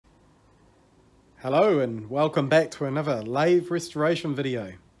Hello and welcome back to another lathe restoration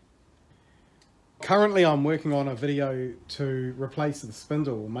video. Currently I'm working on a video to replace the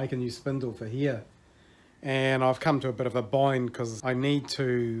spindle, or make a new spindle for here. And I've come to a bit of a bind because I need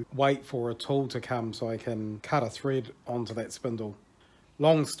to wait for a tool to come so I can cut a thread onto that spindle.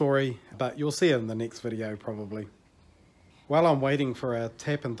 Long story, but you'll see it in the next video probably. While I'm waiting for a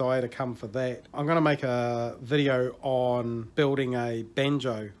tap and die to come for that, I'm going to make a video on building a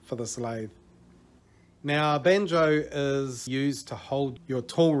banjo for this lathe. Now, a banjo is used to hold your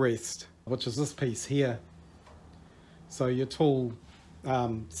tool rest, which is this piece here. So your tool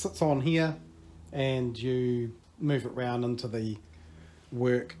sits on here and you move it around into the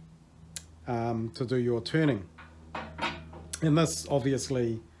work to do your turning. And this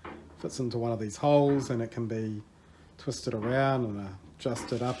obviously fits into one of these holes and it can be twisted around and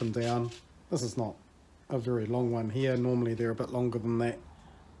adjusted up and down. This is not a very long one here. Normally they're a bit longer than that.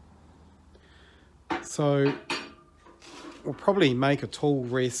 So we'll probably make a tool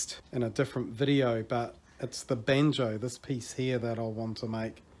rest in a different video, but it's the banjo, this piece here, that I'll want to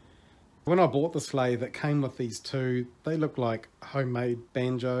make. When I bought this lathe, it came with these two. They look like homemade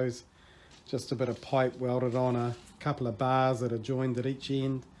banjos. Just a bit of pipe welded on, a couple of bars that are joined at each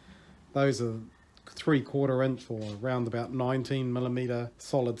end. Those are 3/4 inch or around about 19mm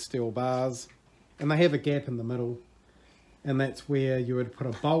solid steel bars. And they have a gap in the middle. And that's where you would put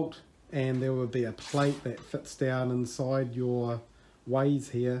a bolt, and there would be a plate that fits down inside your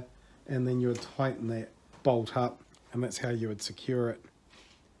ways here, and then you would tighten that bolt up, and that's how you would secure it.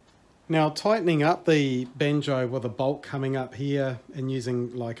 Now, tightening up the banjo with a bolt coming up here and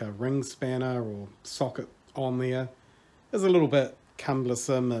using like a ring spanner or socket on there is a little bit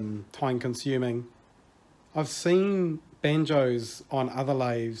cumbersome and time consuming. I've seen banjos on other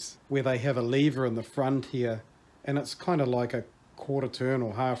lathes where they have a lever in the front here, and it's kind of like a quarter turn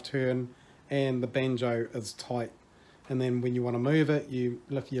or half turn, and the banjo is tight, and then when you want to move it, you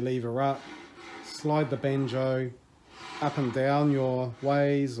lift your lever up, slide the banjo up and down your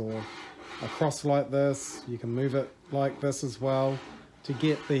ways or across like this. You can move it like this as well to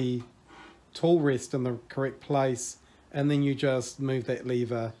get the tool rest in the correct place, and then you just move that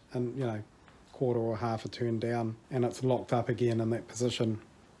lever and, you know, quarter or half a turn down, and it's locked up again in that position.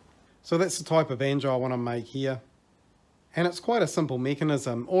 So that's the type of banjo I want to make here. And it's quite a simple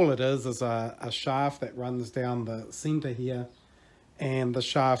mechanism. All it is a shaft that runs down the center here, and the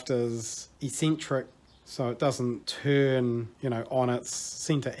shaft is eccentric, so it doesn't turn, you know, on its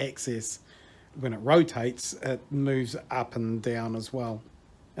center axis. When it rotates, it moves up and down as well.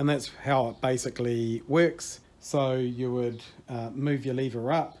 And that's how it basically works. So you would move your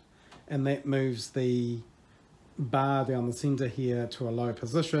lever up, and that moves the bar down the center here to a low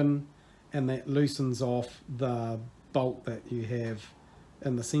position, and that loosens off the bolt that you have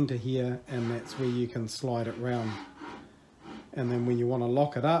in the center here, and that's where you can slide it round. And then when you want to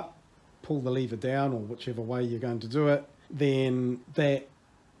lock it up, pull the lever down, or whichever way you're going to do it, then that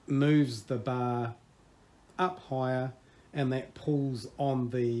moves the bar up higher, and that pulls on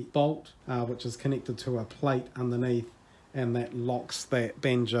the bolt which is connected to a plate underneath, and that locks that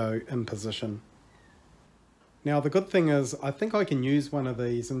banjo in position. Now the good thing is I think I can use one of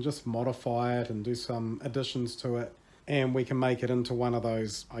these and just modify it and do some additions to it, and we can make it into one of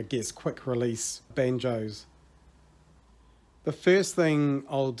those, I guess, quick release banjos. The first thing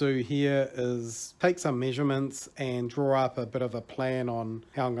I'll do here is take some measurements and draw up a bit of a plan on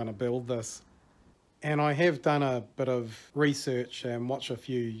how I'm going to build this. And I have done a bit of research and watched a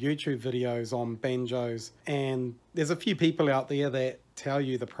few YouTube videos on banjos, and there's a few people out there that tell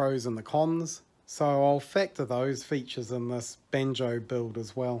you the pros and the cons. So I'll factor those features in this banjo build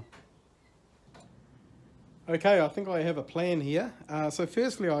as well. Okay, I think I have a plan here. So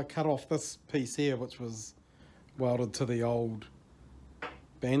firstly I cut off this piece here, which was welded to the old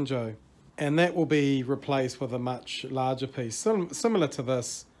banjo. And that will be replaced with a much larger piece, similar to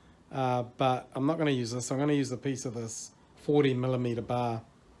this, but I'm not going to use this. I'm going to use a piece of this 40mm bar,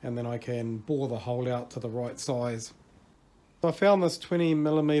 and then I can bore the hole out to the right size. So I found this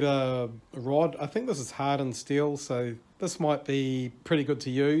 20mm rod. I think this is hardened steel, so this might be pretty good to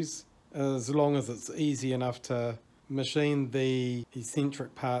use as long as it's easy enough to machine the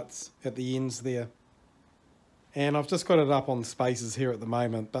eccentric parts at the ends there. And I've just got it up on spaces here at the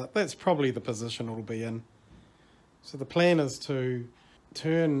moment, but that's probably the position it'll be in. So the plan is to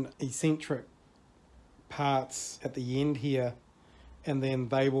turn eccentric parts at the end here, and then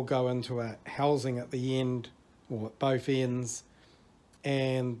they will go into a housing at the end, or at both ends,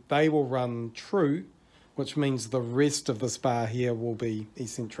 and they will run true, which means the rest of this bar here will be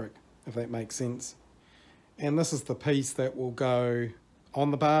eccentric, if that makes sense. And this is the piece that will go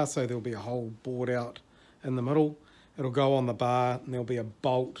on the bar, so there'll be a hole bored out in the middle. It'll go on the bar and there'll be a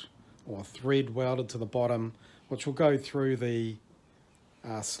bolt or a thread welded to the bottom, which will go through the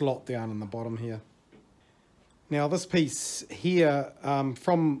slot down in the bottom here. Now this piece here,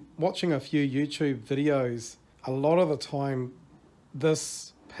 from watching a few YouTube videos, a lot of the time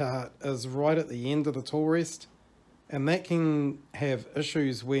this part is right at the end of the tool rest, and that can have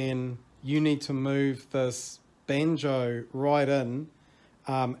issues when you need to move this banjo right in,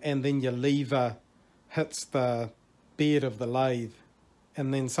 and then your lever hits the bed of the lathe,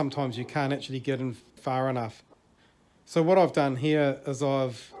 and then sometimes you can't actually get in far enough. So what I've done here is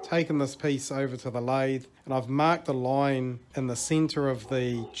I've taken this piece over to the lathe and I've marked a line in the center of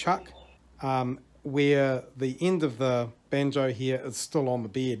the chuck, where the end of the banjo here is still on the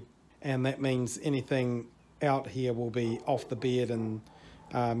bed, and that means anything out here will be off the bed, and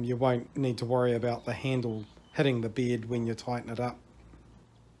you won't need to worry about the handle hitting the bed when you tighten it up.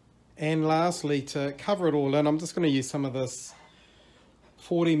 And lastly, to cover it all in, I'm just going to use some of this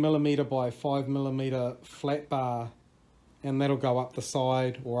 40mm by 5mm flat bar, and that'll go up the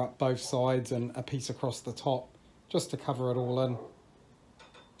side or up both sides and a piece across the top, just to cover it all in.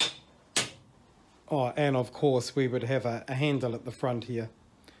 Oh, and of course we would have a handle at the front here,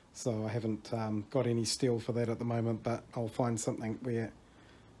 so I haven't got any steel for that at the moment, but I'll find something where.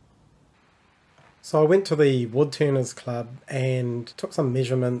 So I went to the Woodturners Club and took some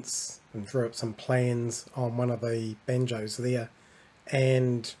measurements and drew up some plans on one of the banjos there,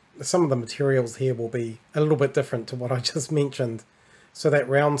 and some of the materials here will be a little bit different to what I just mentioned. So that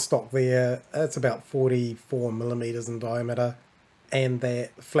round stock there, it's about 44mm in diameter, and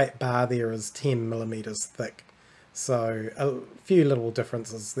that flat bar there is 10mm thick. So a few little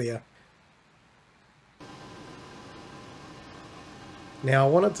differences there. Now I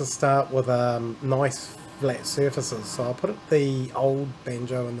wanted to start with nice flat surfaces, so I put the old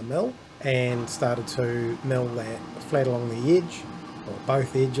banjo in the mill and started to mill that flat along the edge, or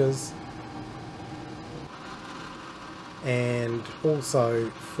both edges, and also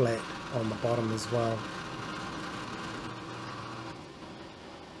flat on the bottom as well.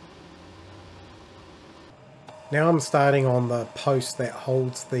 Now I'm starting on the post that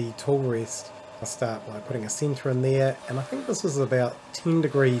holds the tool rest. I start by putting a centre in there, and I think this is about 10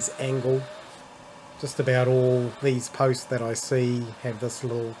 degrees angle. Just about all these posts that I see have this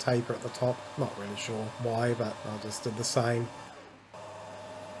little taper at the top. Not really sure why, but I just did the same.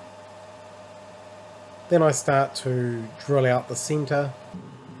 Then I start to drill out the centre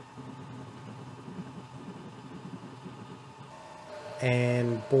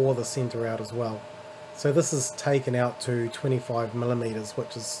and bore the centre out as well. So this is taken out to 25mm,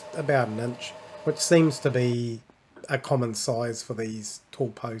 which is about an inch, which seems to be a common size for these tool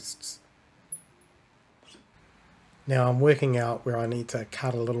posts. Now I'm working out where I need to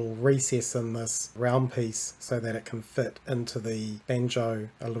cut a little recess in this round piece so that it can fit into the banjo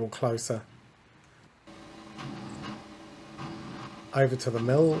a little closer. Over to the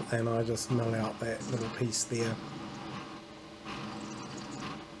mill, and I just mill out that little piece there.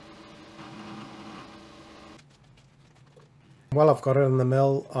 While I've got it in the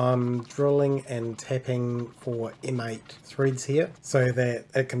mill, I'm drilling and tapping for M8 threads here so that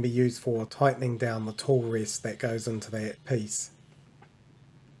it can be used for tightening down the tool rest that goes into that piece.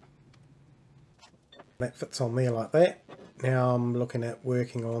 That fits on there like that. Now I'm looking at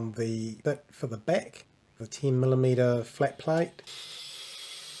working on the bit for the back, the 10mm flat plate,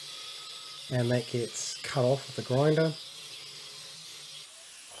 and that gets cut off with the grinder.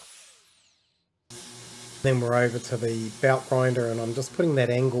 Then we're over to the belt grinder, and I'm just putting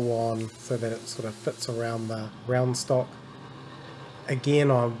that angle on so that it sort of fits around the round stock. Again,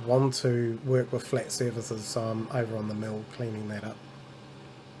 I want to work with flat surfaces, so I'm over on the mill cleaning that up.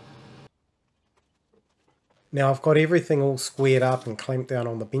 Now I've got everything all squared up and clamped down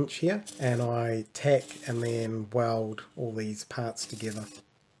on the bench here, and I tack and then weld all these parts together.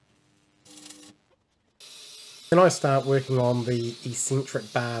 Then I start working on the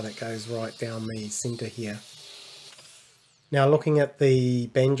eccentric bar that goes right down the centre here. Now looking at the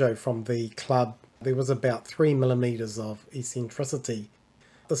banjo from the club, there was about 3mm of eccentricity.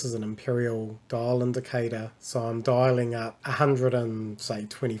 This is an imperial dial indicator, so I'm dialing up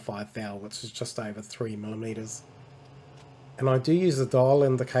 125 thou, which is just over 3mm. And I do use a dial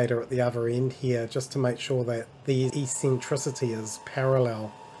indicator at the other end here just to make sure that the eccentricity is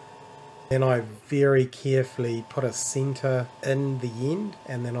parallel. Then I very carefully put a centre in the end,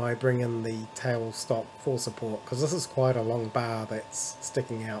 and then I bring in the tail stop for support, because this is quite a long bar that's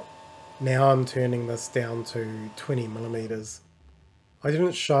sticking out. Now I'm turning this down to 20mm. I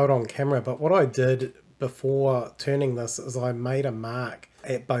didn't show it on camera, but what I did before turning this is I made a mark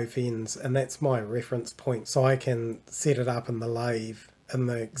at both ends, and that's my reference point, so I can set it up in the lathe in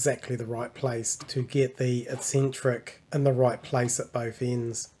exactly the right place to get the eccentric in the right place at both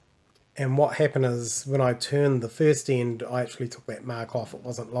ends. And what happened is when I turned the first end, I actually took that mark off. It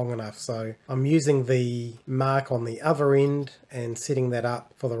wasn't long enough, so I'm using the mark on the other end and setting that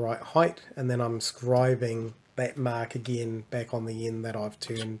up for the right height, and then I'm scribing that mark again back on the end that I've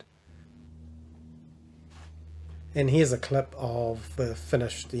turned. And here's a clip of the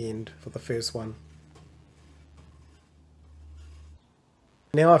finished end for the first one.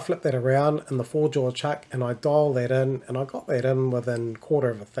 Now I flip that around in the 4-jaw chuck and I dial that in, and I got that in within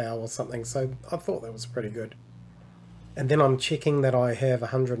 1/4 of a thou or something, so I thought that was pretty good. And then I'm checking that I have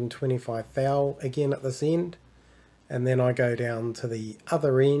 125 thou again at this end, and then I go down to the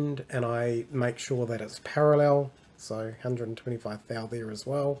other end and I make sure that it's parallel, so 125 thou there as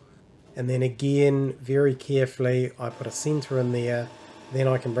well. And then again, very carefully, I put a center in there, then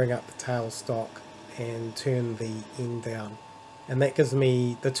I can bring up the tailstock and turn the end down. And that gives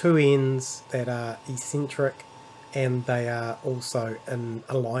me the two ends that are eccentric, and they are also in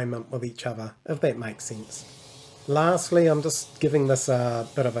alignment with each other, if that makes sense. Lastly, I'm just giving this a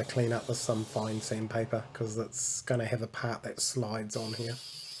bit of a clean up with some fine sandpaper, because it's going to have a part that slides on here.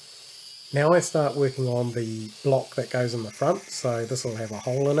 Now I start working on the block that goes in the front, so this will have a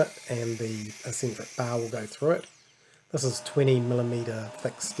hole in it and the eccentric bar will go through it. This is 20mm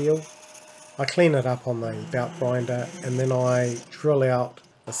thick steel. I clean it up on the belt grinder, and then I drill out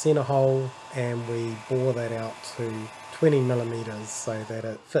the center hole and we bore that out to 20mm so that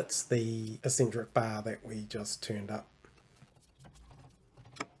it fits the eccentric bar that we just turned up.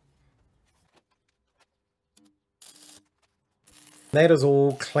 That is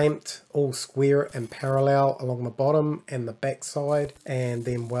all clamped, all square and parallel along the bottom and the back side, and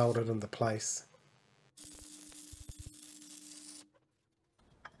then welded into place.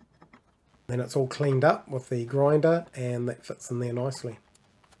 Then it's all cleaned up with the grinder, and that fits in there nicely.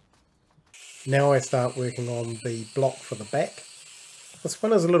 Now I start working on the block for the back. This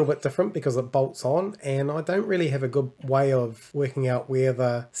one is a little bit different because it bolts on, and I don't really have a good way of working out where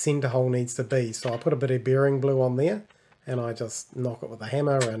the center hole needs to be, so I put a bit of bearing glue on there and I just knock it with a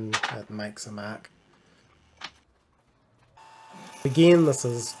hammer and it makes a mark. Again, this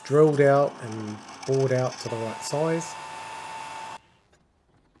is drilled out and bored out to the right size.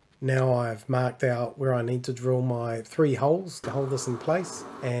 Now I've marked out where I need to drill my 3 holes to hold this in place,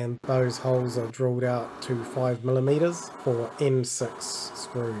 and those holes are drilled out to 5mm for M6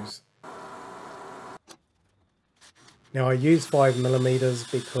 screws. Now I use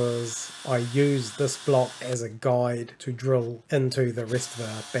 5mm because I use this block as a guide to drill into the rest of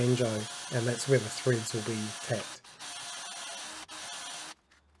the banjo, and that's where the threads will be tapped.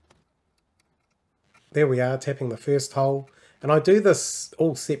 There we are, tapping the first hole. And I do this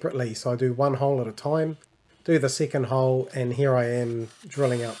all separately, so I do one hole at a time, do the second hole, and here I am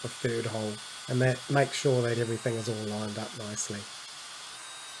drilling out the third hole, and that makes sure that everything is all lined up nicely.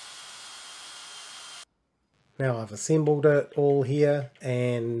 Now I've assembled it all here,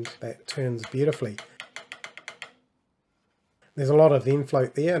 and that turns beautifully. There's a lot of end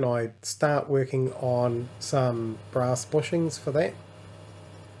float there, and I start working on some brass bushings for that.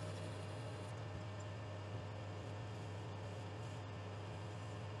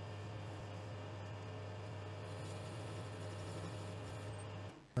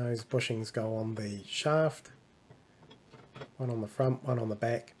 Those bushings go on the shaft, one on the front, one on the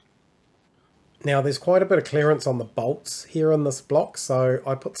back. Now there's quite a bit of clearance on the bolts here in this block, so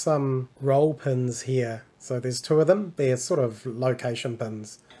I put some roll pins here. So there's 2 of them, they're sort of location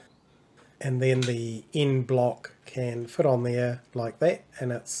pins. And then the end block can fit on there like that,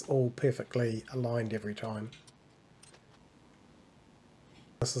 and it's all perfectly aligned every time.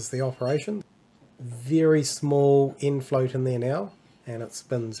 This is the operation. Very small end float in there now, and it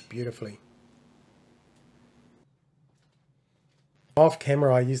spins beautifully. Off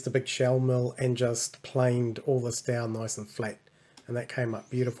camera I used a big shell mill and just planed all this down nice and flat, and that came up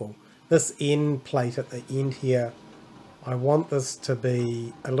beautiful. This end plate at the end here, I want this to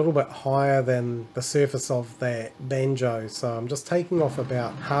be a little bit higher than the surface of that banjo, so I'm just taking off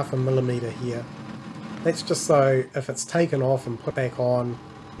about 0.5mm here. That's just so if it's taken off and put back on,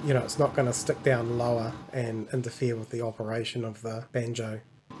 you know, it's not going to stick down lower and interfere with the operation of the banjo.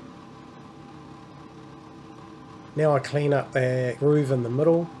 Now I clean up that groove in the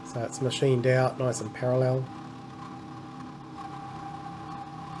middle so it's machined out nice and parallel.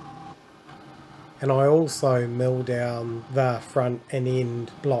 And I also mill down the front and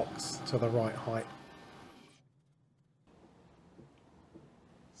end blocks to the right height.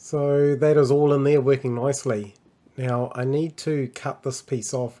 So that is all in there working nicely. Now I need to cut this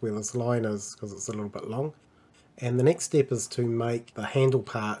piece off where this line is because it's a little bit long. And the next step is to make the handle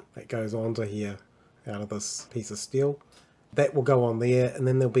part that goes onto here out of this piece of steel. That will go on there, and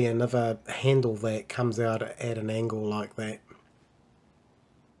then there'll be another handle that comes out at an angle like that.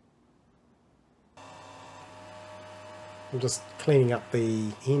 I'm just cleaning up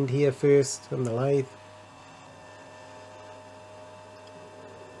the end here first in the lathe.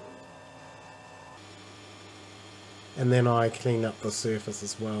 And then I clean up the surface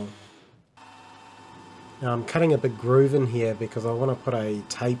as well. Now I'm cutting a big groove in here because I want to put a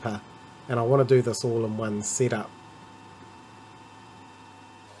taper, and I want to do this all in one setup.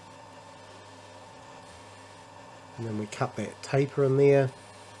 And then we cut that taper in there,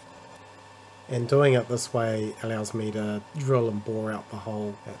 and doing it this way allows me to drill and bore out the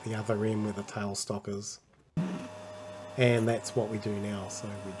hole at the other end where the tailstock is. And that's what we do now, so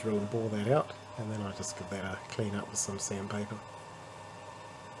we drill and bore that out, and then I just give that a clean up with some sandpaper.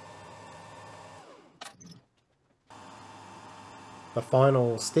 The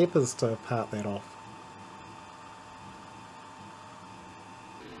final step is to part that off.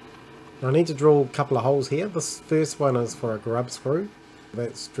 I need to drill a couple of holes here. This first one is for a grub screw.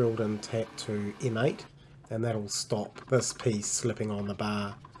 That's drilled and tapped to M8, and that'll stop this piece slipping on the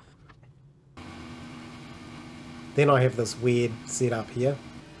bar. Then I have this weird setup here.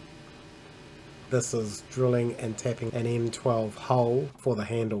 This is drilling and tapping an M12 hole for the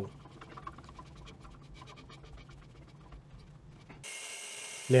handle.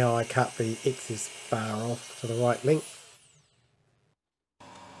 Now I cut the excess bar off to the right length.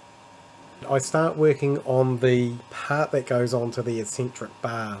 I start working on the part that goes onto the eccentric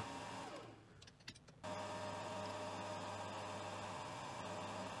bar.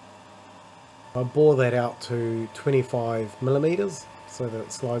 I bore that out to 25mm so that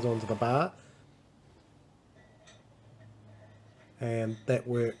it slides onto the bar. And that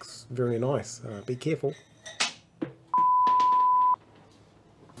works very nice. Be careful.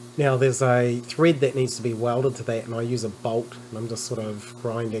 Now there's a thread that needs to be welded to that, and I use a bolt, and I'm just sort of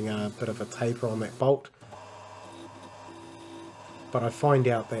grinding a bit of a taper on that bolt. But I find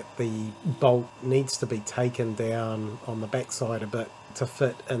out that the bolt needs to be taken down on the backside a bit to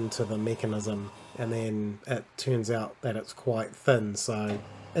fit into the mechanism, and then it turns out that it's quite thin, so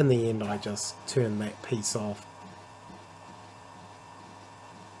in the end I just turn that piece off.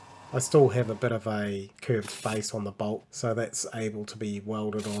 I still have a bit of a curved face on the bolt, so that's able to be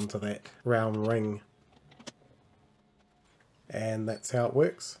welded onto that round ring. And that's how it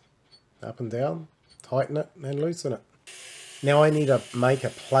works. Up and down, tighten it and loosen it. Now I need to make a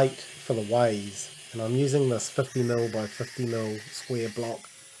plate for the ways, and I'm using this 50mm by 50mm square block.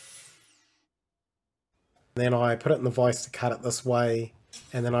 Then I put it in the vise to cut it this way,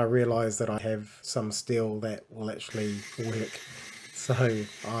 and then I realise that I have some steel that will actually work. So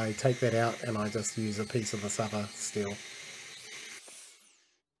I take that out and I just use a piece of this other steel.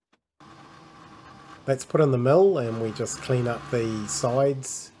 That's put in the mill, and we just clean up the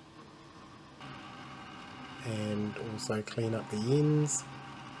sides and also clean up the ends.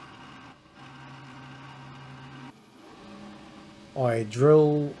 I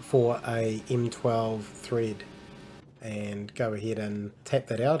drill for a M12 thread and go ahead and tap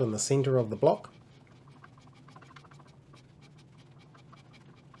that out in the centre of the block.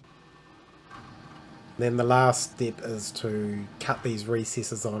 Then the last step is to cut these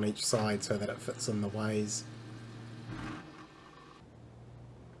recesses on each side so that it fits in the ways.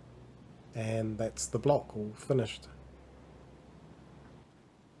 And that's the block all finished.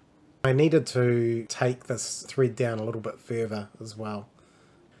 I needed to take this thread down a little bit further as well.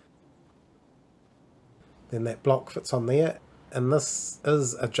 Then that block fits on there, and this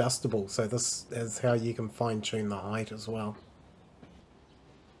is adjustable, so this is how you can fine tune the height as well.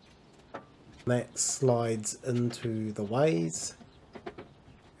 That slides into the ways,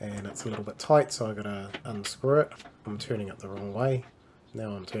 and it's a little bit tight, so I've got to unscrew it. I'm turning it the wrong way.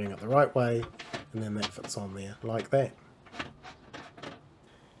 Now I'm turning it the right way, and then that fits on there like that.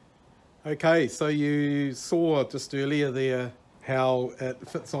 Okay, so you saw just earlier there how it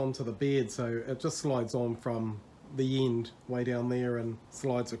fits onto the bed, so it just slides on from the end way down there and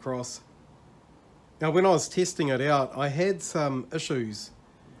slides across. Now when I was testing it out, I had some issues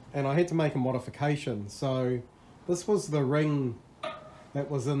and I had to make a modification. So this was the ring that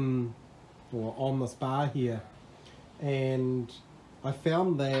was in or on this bar here, and I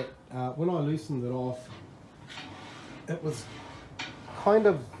found that when I loosened it off, it was kind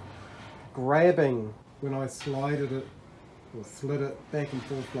of grabbing when I slided it or slid it back and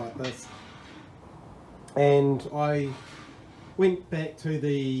forth like this, and I went back to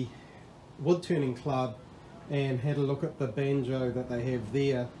the woodturning club and had a look at the banjo that they have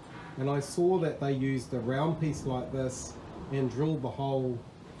there, and I saw that they used a round piece like this and drilled the hole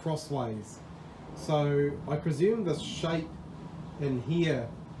crossways. So I presume the shape in here,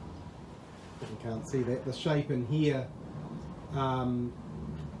 you can't see that, the shape in here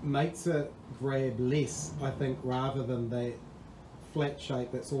makes it grab less, I think, rather than that flat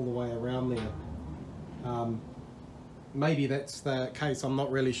shape that's all the way around there. Maybe that's the case, I'm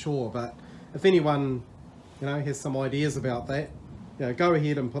not really sure, but if anyone, you know, has some ideas about that, you know, go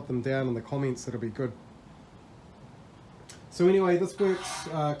ahead and put them down in the comments, it'll be good. So anyway, this works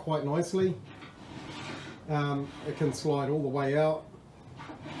quite nicely. It can slide all the way out,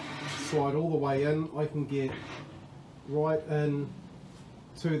 slide all the way in. I can get right in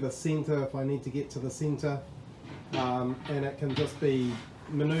to the center if I need to get to the center, and it can just be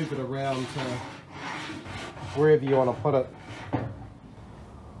maneuvered around to wherever you want to put it.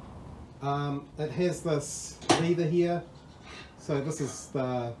 It has this lever here, so this is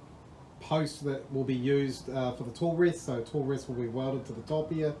the post that will be used for the tool rest. So tool rest will be welded to the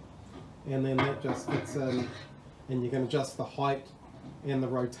top here, and then that just fits in, and you can adjust the height and the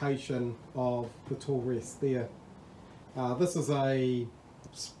rotation of the tool rest there. This is a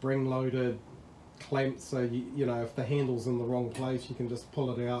spring-loaded clamp, so you know, if the handle's in the wrong place, you can just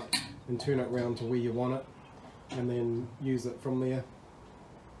pull it out and turn it around to where you want it, and then use it from there.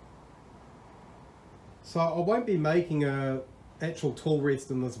 So I won't be making a actual tool rest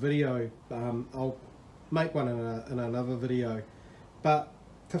in this video. I'll make one in another video, but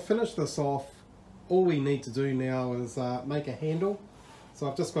to finish this off, all we need to do now is make a handle. So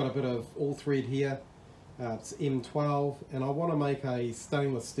I've just got a bit of all thread here, it's M12, and I want to make a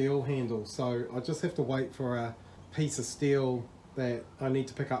stainless steel handle. So I just have to wait for a piece of steel that I need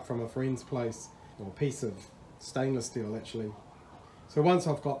to pick up from a friend's place, or a piece of stainless steel actually. So once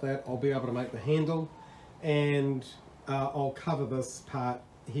I've got that, I'll be able to make the handle, and I'll cover this part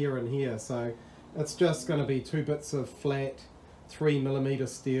here and here. So it's just going to be 2 bits of flat 3mm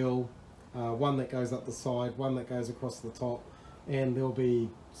steel, one that goes up the side, one that goes across the top, and there'll be,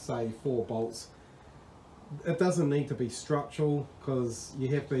 say, 4 bolts. It doesn't need to be structural, because you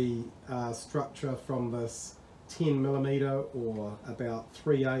have the structure from this 10mm or about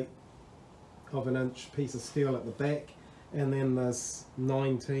 3/8 of an inch piece of steel at the back, and then this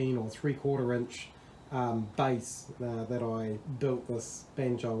 19 or 3/4 inch base that I built this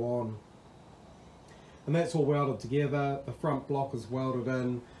banjo on, and that's all welded together. The front block is welded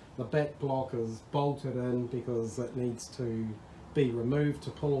in, the back block is bolted in because it needs to be removed to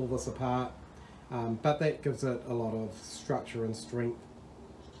pull all this apart, but that gives it a lot of structure and strength.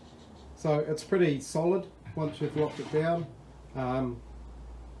 So it's pretty solid once you've locked it down.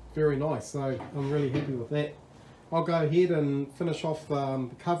 Very nice, so I'm really happy with that. I'll go ahead and finish off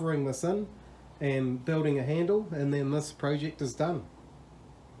covering this in and building a handle, and then this project is done.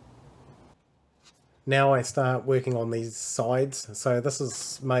 Now I start working on these sides. So this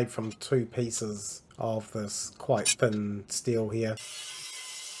is made from 2 pieces of this quite thin steel here.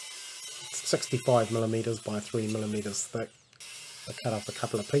 It's 65mm by 3mm thick. I cut up a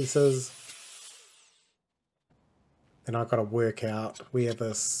couple of pieces. Then I've got to work out where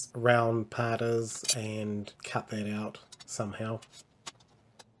this round part is and cut that out somehow.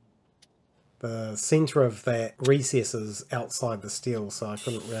 The centre of that recess is outside the steel, so I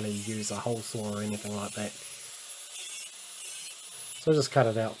couldn't really use a hole saw or anything like that. So I just cut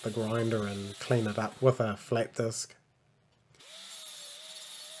it out with the grinder and clean it up with a flat disc.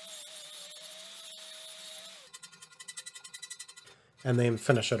 And then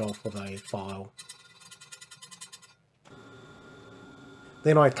finish it off with a file.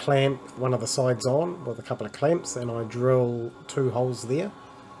 Then I clamp one of the sides on with a couple of clamps, and I drill 2 holes there.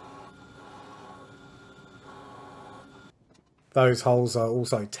 Those holes are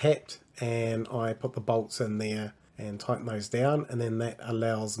also tapped, and I put the bolts in there and tighten those down, and then that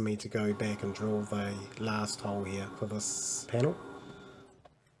allows me to go back and drill the last hole here for this panel.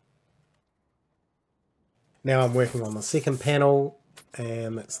 Now I'm working on the second panel,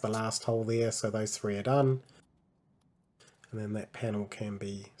 and that's the last hole there, so those 3 are done. And then that panel can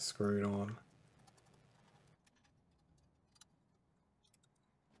be screwed on.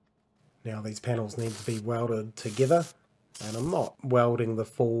 Now these panels need to be welded together, and I'm not welding the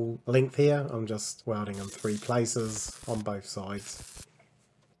full length here, I'm just welding in 3 places on both sides.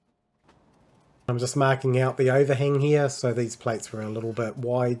 I'm just marking out the overhang here, so these plates were a little bit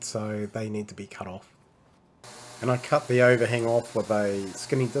wide, so they need to be cut off. And I cut the overhang off with a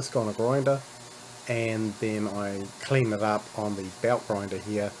skinny disc on a grinder, and then I clean it up on the belt grinder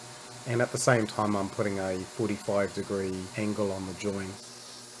here and at the same time I'm putting a 45-degree angle on the join.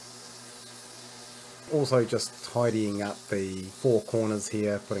 Also just tidying up the four corners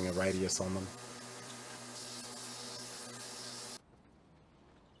here, putting a radius on them.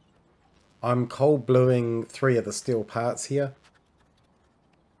 I'm cold bluing 3 of the steel parts here,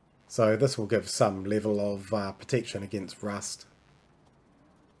 so this will give some level of protection against rust.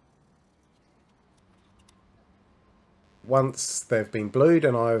 Once they've been blued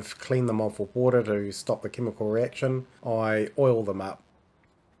and I've cleaned them off with water to stop the chemical reaction, I oil them up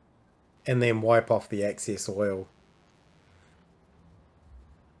and then wipe off the excess oil.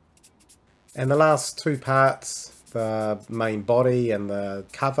 And the last 2 parts, the main body and the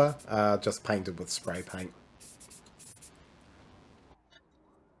cover, are just painted with spray paint.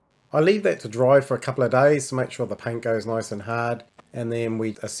 I leave that to dry for a couple of days to make sure the paint goes nice and hard, and then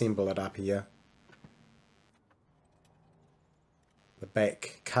we assemble it up here. The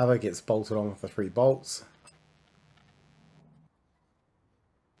back cover gets bolted on with the 3 bolts.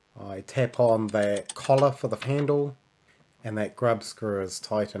 I tap on that collar for the handle, and that grub screw is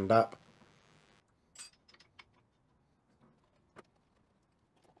tightened up.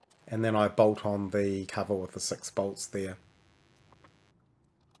 And then I bolt on the cover with the 6 bolts there.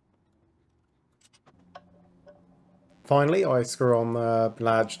 Finally, I screw on the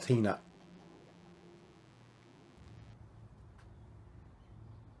large T-nut.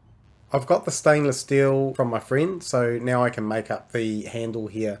 I've got the stainless steel from my friend, so now I can make up the handle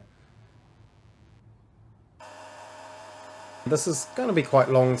here. This is going to be quite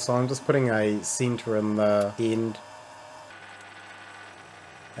long, so I'm just putting a centre in the end.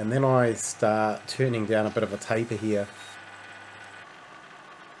 And then I start turning down a bit of a taper here.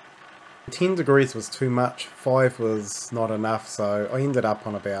 10 degrees was too much, 5 was not enough, so I ended up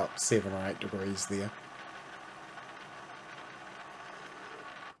on about 7 or 8 degrees there.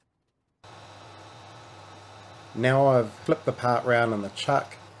 Now I've flipped the part round in the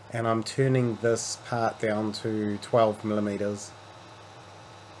chuck, and I'm turning this part down to 12mm.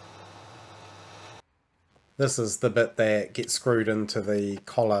 This is the bit that gets screwed into the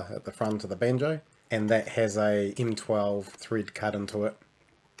collar at the front of the banjo, and that has a M12 thread cut into it.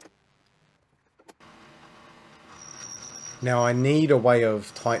 Now I need a way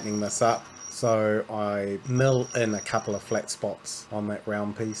of tightening this up, so I mill in a couple of flat spots on that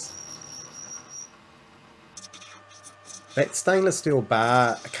round piece. That stainless steel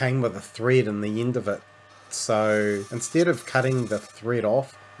bar came with a thread in the end of it, so instead of cutting the thread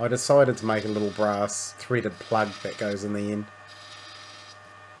off, I decided to make a little brass threaded plug that goes in the end.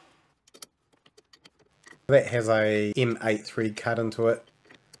 That has a M8 thread cut into it.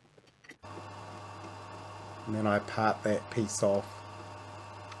 And then I part that piece off.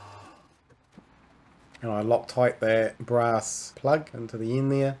 And I Loctite that brass plug into the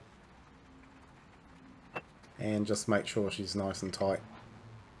end there. And just make sure she's nice and tight.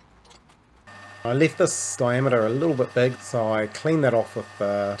 I left this diameter a little bit big, so I clean that off with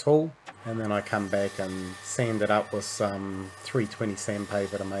the tool, and then I come back and sand it up with some 320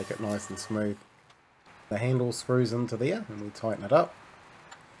 sandpaper to make it nice and smooth. The handle screws into there and we tighten it up.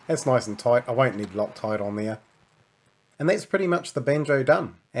 That's nice and tight. I won't need Loctite on there. And that's pretty much the banjo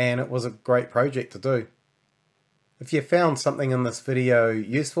done, and it was a great project to do. If you found something in this video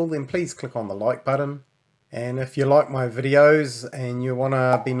useful, then please click on the like button. And if you like my videos and you want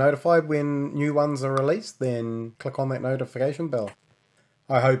to be notified when new ones are released, then click on that notification bell.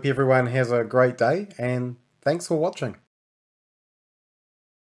 I hope everyone has a great day, and thanks for watching.